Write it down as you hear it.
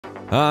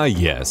Ah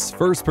yes,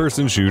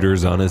 first-person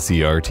shooters on a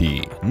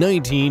CRT,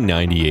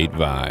 1998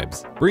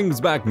 vibes. Brings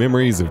back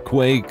memories of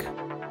Quake,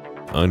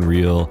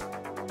 Unreal,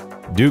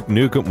 Duke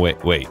Nukem,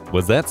 wait,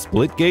 was that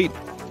Splitgate?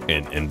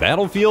 And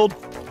Battlefield?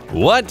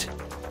 What?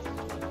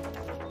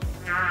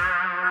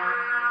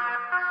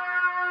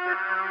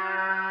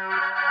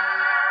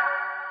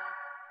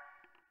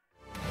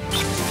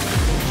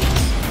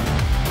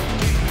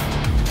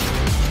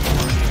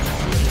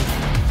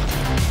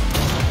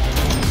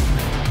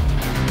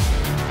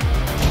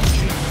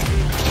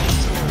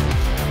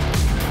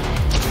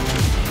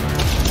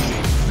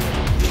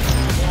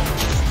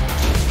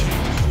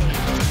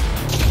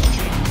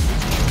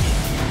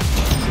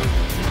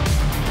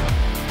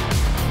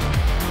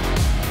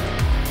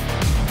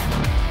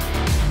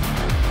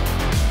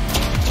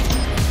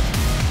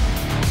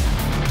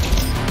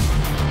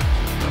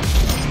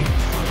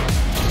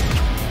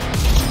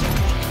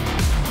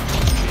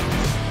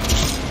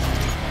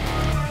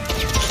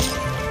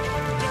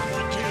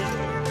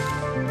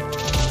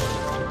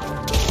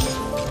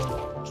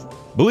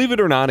 Believe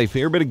it or not, a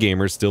fair bit of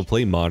gamers still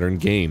play modern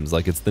games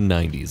like it's the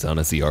 90s on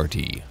a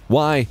CRT.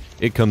 Why?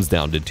 It comes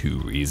down to two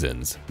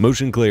reasons: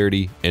 motion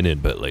clarity and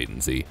input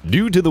latency.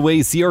 Due to the way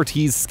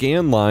CRTs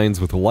scan lines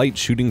with light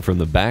shooting from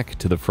the back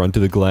to the front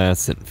of the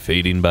glass and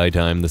fading by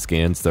time the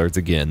scan starts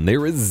again,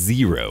 there is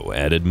zero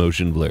added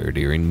motion blur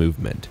during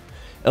movement.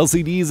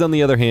 LCDs, on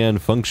the other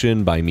hand,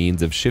 function by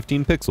means of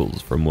shifting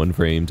pixels from one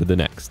frame to the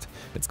next.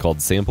 It's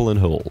called sample and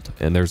hold,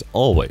 and there's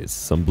always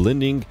some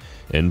blending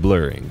and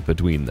blurring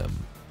between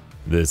them.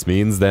 This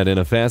means that in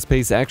a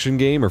fast-paced action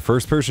game or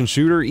first-person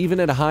shooter,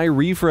 even at high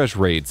refresh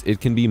rates, it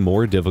can be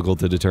more difficult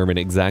to determine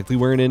exactly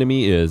where an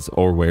enemy is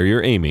or where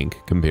you're aiming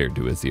compared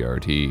to a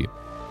CRT.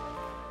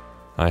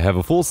 I have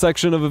a full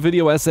section of a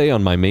video essay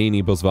on my main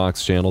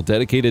EposVox channel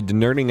dedicated to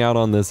nerding out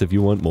on this if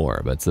you want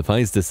more, but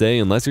suffice to say,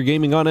 unless you're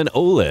gaming on an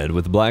OLED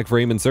with black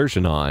frame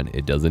insertion on,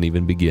 it doesn't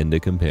even begin to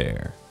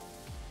compare.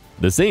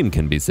 The same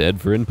can be said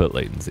for input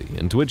latency.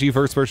 In twitchy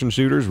first-person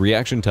shooters,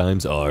 reaction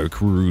times are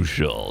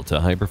crucial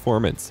to high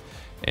performance,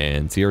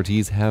 and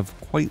CRTs have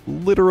quite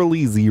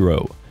literally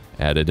zero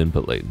added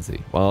input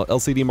latency. While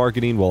LCD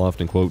marketing will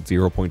often quote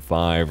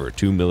 0.5 or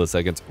 2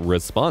 milliseconds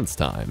response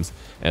times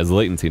as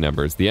latency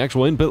numbers, the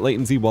actual input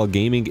latency while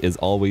gaming is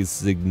always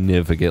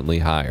significantly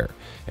higher,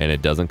 and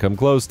it doesn't come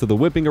close to the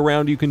whipping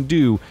around you can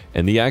do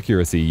and the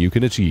accuracy you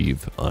can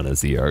achieve on a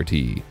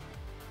CRT.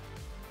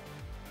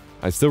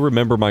 I still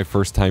remember my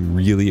first time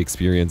really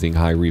experiencing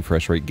high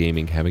refresh rate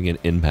gaming having an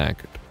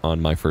impact on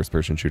my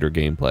first-person shooter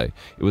gameplay.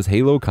 It was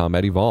Halo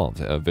Combat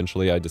Evolved.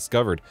 Eventually I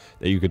discovered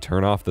that you could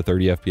turn off the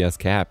 30 FPS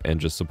cap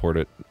and just support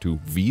it to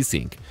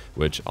VSync,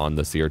 which on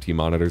the CRT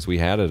monitors we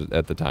had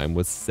at the time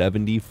was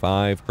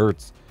 75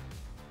 Hertz.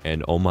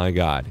 And oh my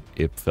god,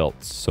 it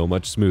felt so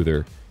much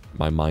smoother.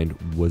 My mind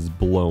was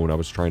blown. I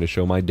was trying to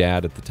show my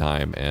dad at the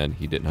time and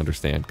he didn't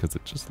understand because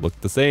it just looked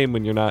the same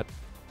when you're not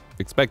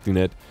expecting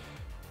it.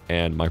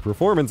 And my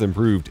performance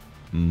improved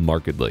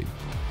markedly.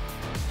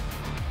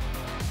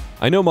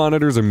 I know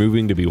monitors are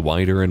moving to be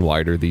wider and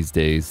wider these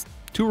days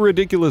to a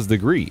ridiculous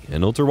degree,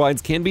 and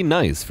ultrawides can be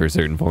nice for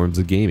certain forms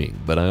of gaming,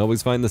 but I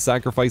always find the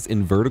sacrifice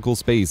in vertical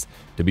space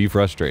to be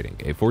frustrating.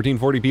 A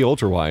 1440p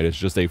ultrawide is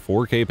just a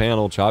 4K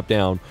panel chopped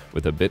down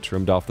with a bit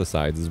trimmed off the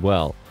sides as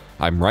well.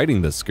 I'm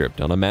writing this script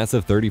on a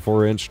massive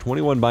 34-inch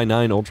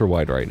 21:9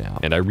 ultrawide right now,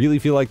 and I really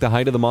feel like the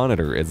height of the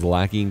monitor is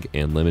lacking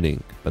and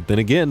limiting. But then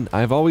again,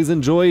 I've always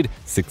enjoyed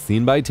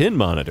 16:10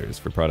 monitors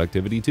for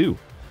productivity too.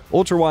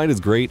 Ultrawide is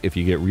great if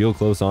you get real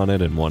close on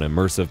it and want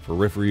immersive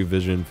periphery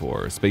vision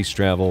for space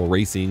travel,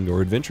 racing,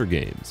 or adventure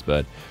games,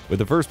 but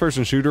with a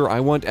first-person shooter, I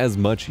want as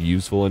much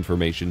useful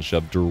information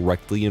shoved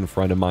directly in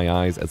front of my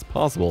eyes as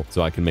possible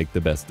so I can make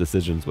the best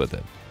decisions with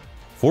it.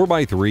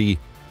 4x3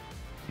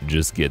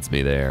 just gets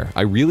me there.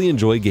 I really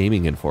enjoy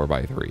gaming in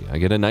 4x3. I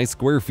get a nice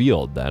square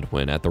field that,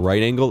 when at the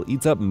right angle,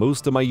 eats up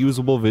most of my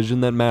usable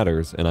vision that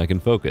matters, and I can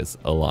focus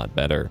a lot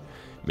better.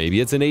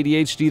 Maybe it's an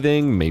ADHD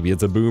thing, maybe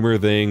it's a boomer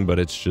thing, but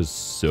it's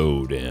just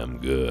so damn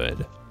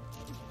good.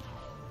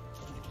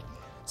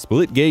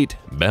 Splitgate,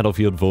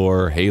 Battlefield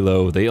 4,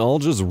 Halo, they all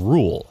just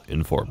rule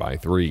in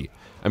 4x3.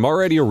 I'm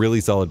already a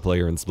really solid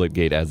player in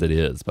Splitgate as it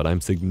is, but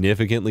I'm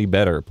significantly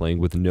better playing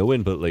with no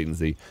input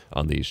latency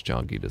on these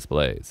chunky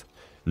displays.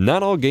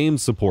 Not all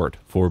games support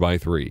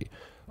 4x3.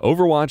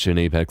 Overwatch and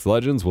Apex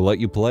Legends will let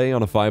you play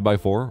on a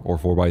 5x4 or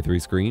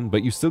 4x3 screen,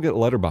 but you still get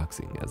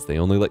letterboxing as they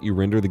only let you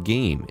render the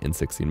game in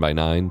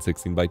 16:9,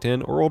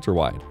 16:10, or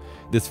ultrawide.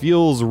 This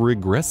feels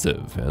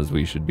regressive, as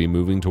we should be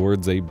moving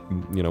towards a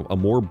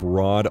more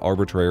broad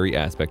arbitrary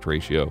aspect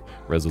ratio,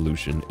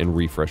 resolution, and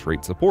refresh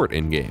rate support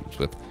in games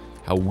with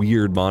how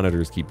weird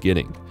monitors keep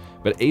getting.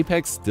 But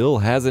Apex still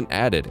hasn't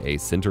added a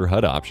center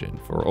HUD option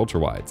for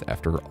ultrawides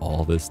after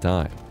all this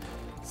time.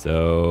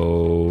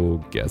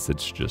 So, guess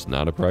it's just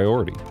not a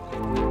priority.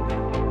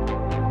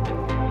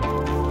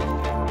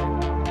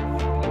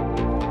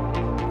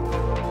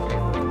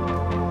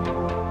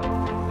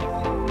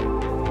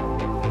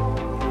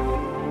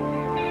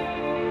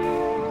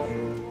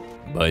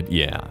 But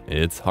yeah,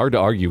 It's hard to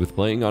argue with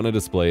playing on a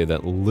display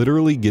that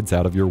literally gets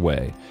out of your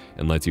way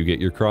and lets you get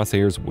your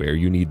crosshairs where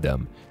you need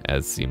them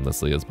as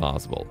seamlessly as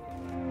possible.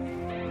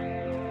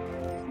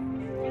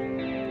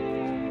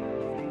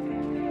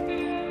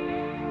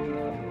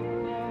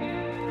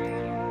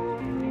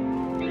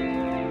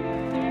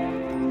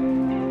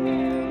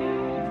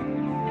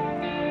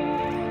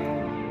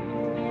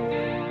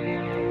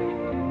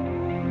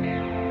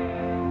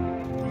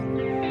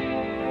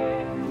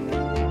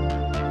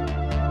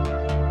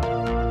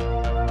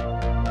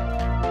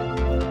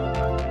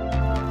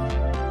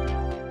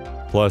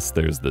 Plus,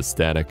 there's the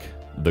static,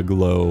 the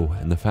glow,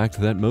 and the fact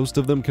that most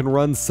of them can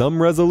run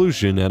some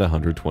resolution at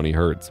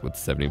 120Hz, with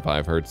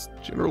 75Hz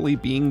generally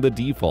being the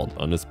default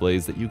on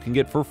displays that you can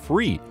get for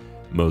free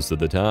most of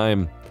the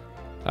time.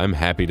 I'm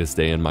happy to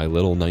stay in my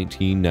little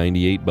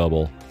 1998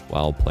 bubble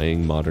while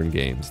playing modern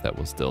games that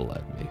will still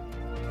let me.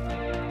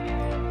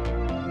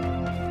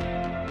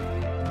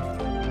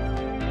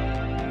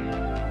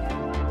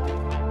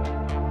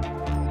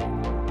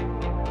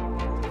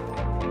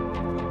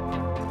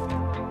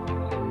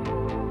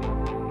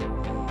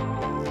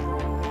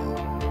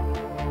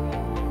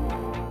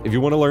 If you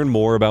want to learn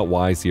more about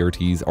why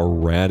CRTs are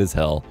rad as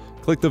hell,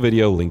 click the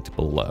video linked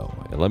below.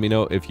 And let me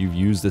know if you've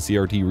used a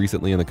CRT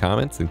recently in the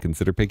comments and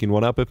consider picking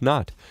one up if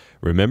not.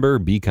 Remember,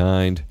 be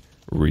kind,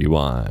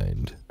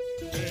 rewind.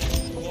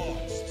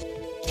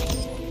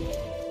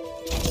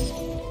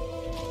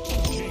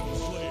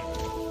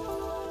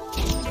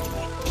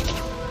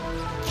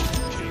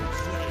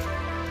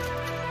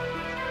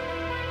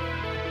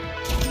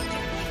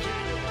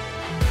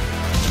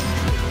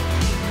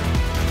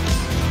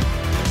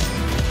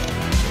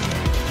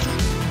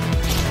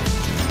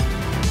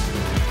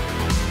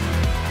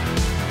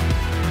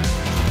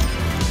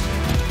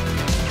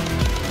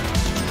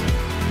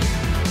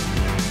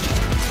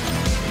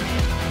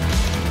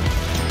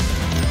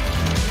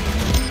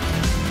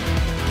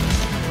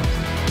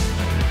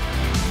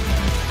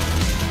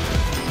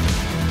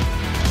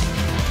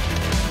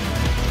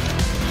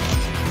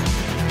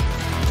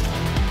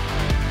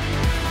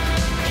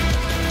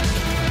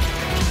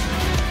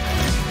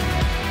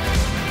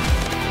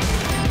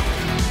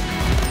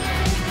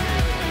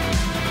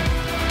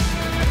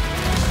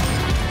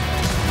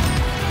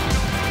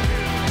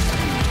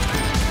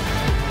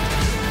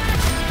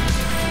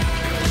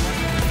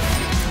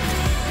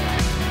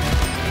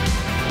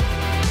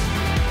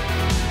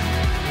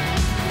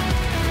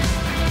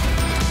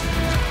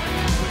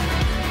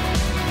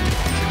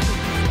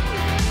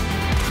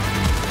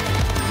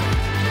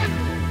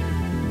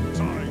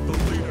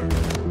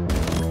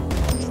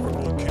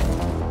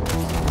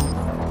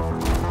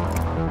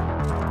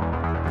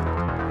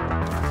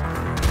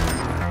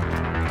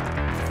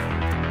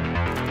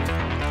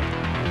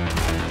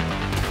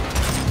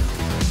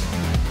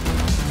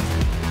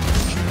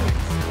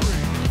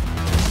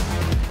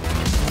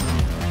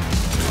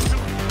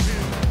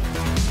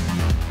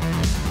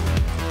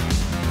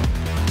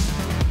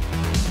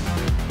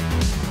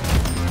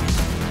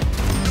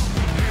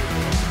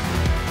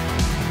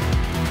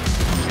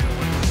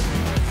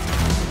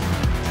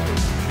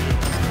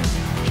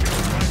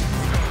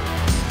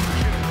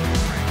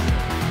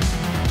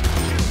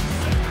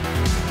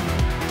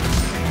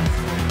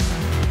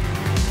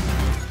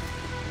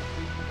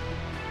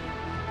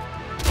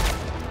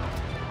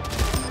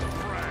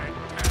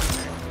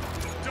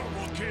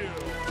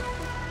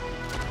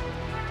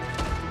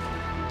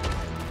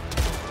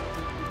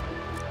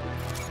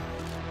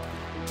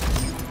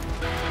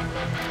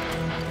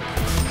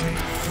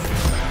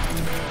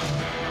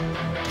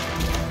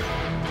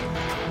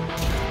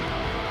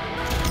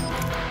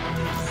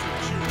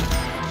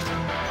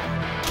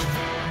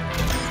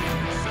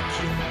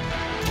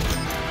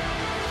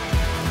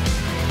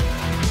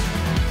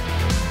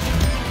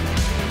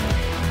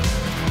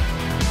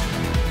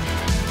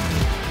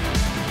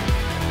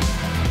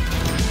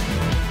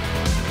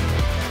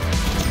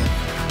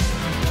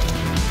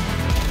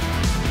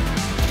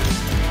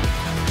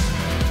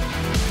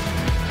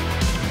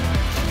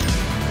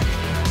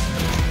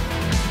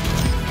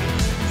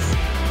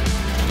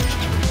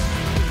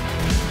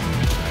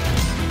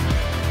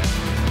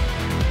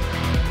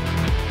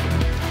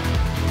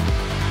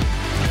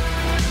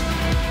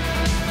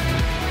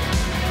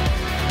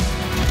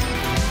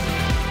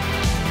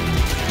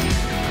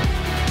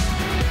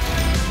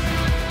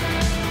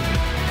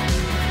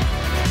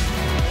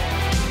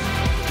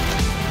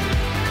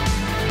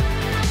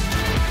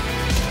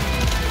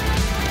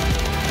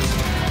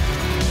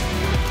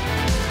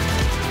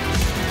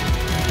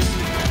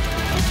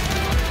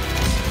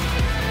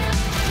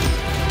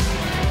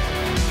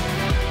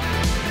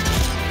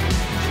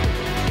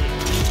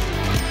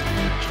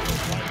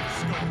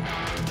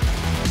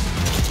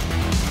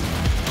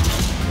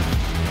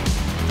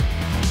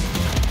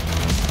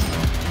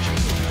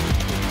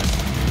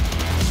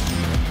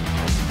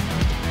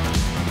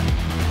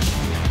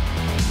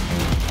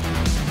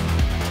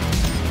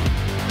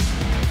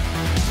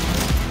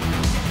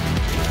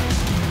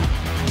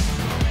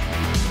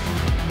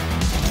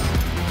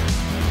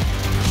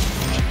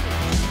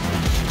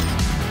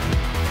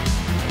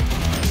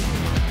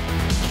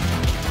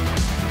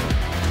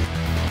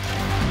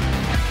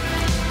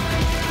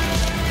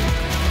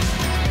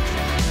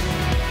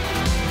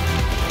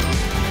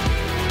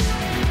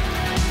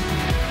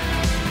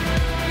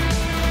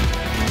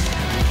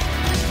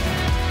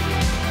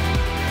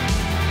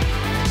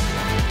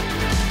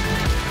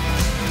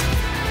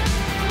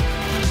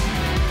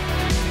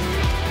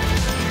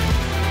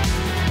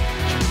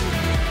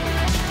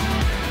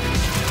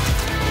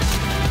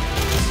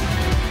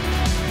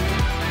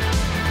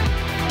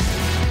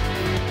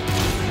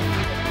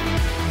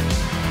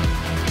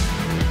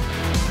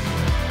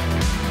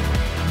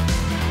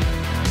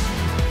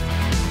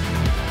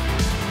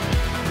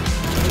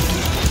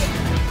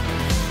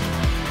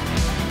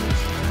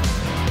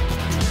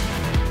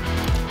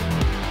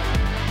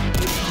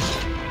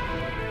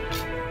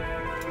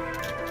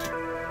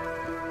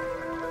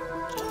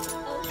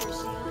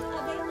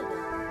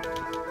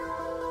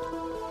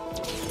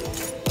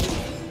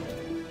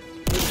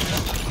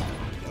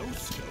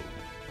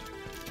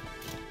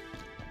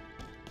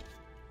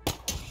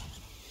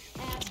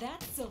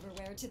 That's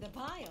silverware to the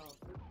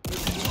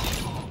pile.